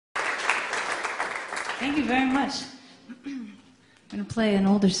Thank you very much. I'm going to play an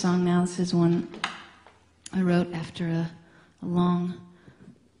older song now. This is one I wrote after a long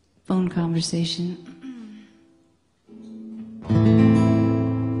phone conversation.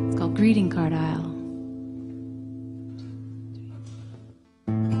 It's called Greeting Card Aisle.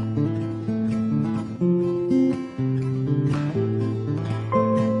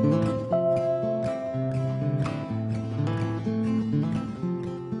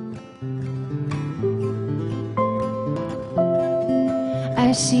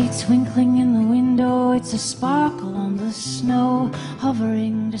 I see twinkling in the window, it's a sparkle on the snow,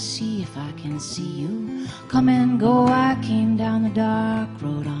 hovering to see if I can see you. Come and go, I came down the dark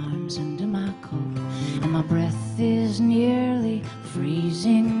road, arms under my coat, and my breath is nearly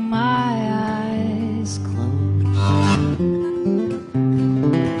freezing, my eyes closed.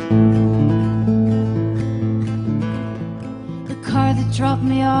 The car that dropped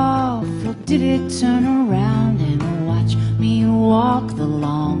me off, well, did it turn around and watch me walk the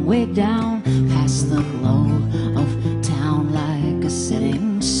long way down past the glow of town like a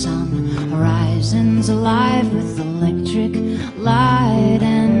setting sun, horizons alive with electric light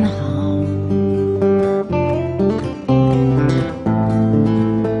and hum.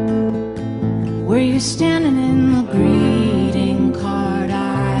 Were you standing in the greeting card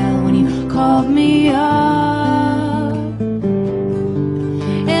aisle when you called me up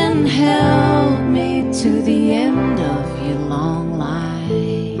and held me to the end of your long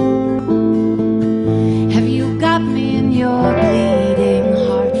line? Have you got me in your bleeding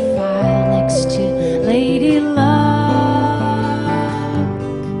heart file next to Lady Luck?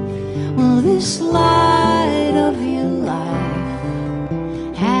 Well, this light of your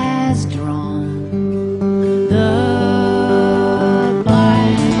life has drawn the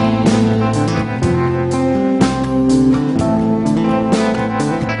blind.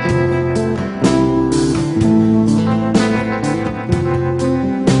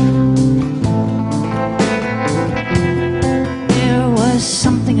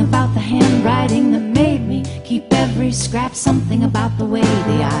 Something about the handwriting that made me keep every scrap. Something about the way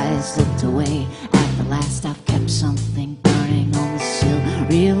the eyes looked away. At the last I've kept something burning on the sill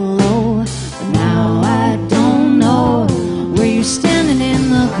real low. But now I don't know. Were you standing in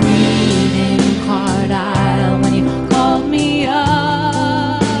the greeting card aisle when you called me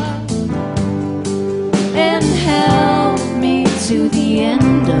up and held me to the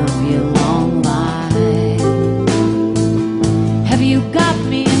end of your long line? Have you got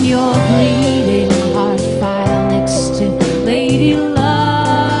me in your bleeding heart file next to Lady Luck?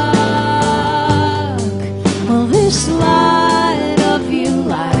 Well, this light of your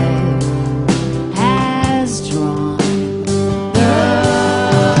life has drawn the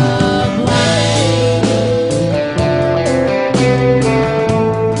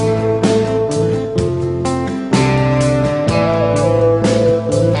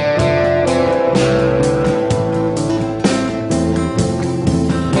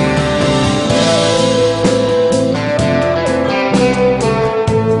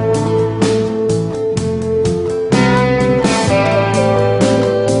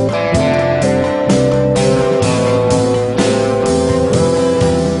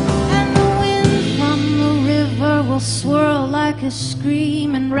swirl like a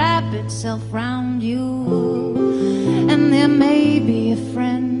scream and wrap itself round you. And there may be a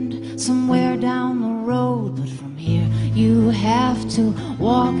friend somewhere down the road, but from here you have to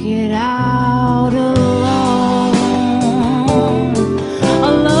walk it out alone.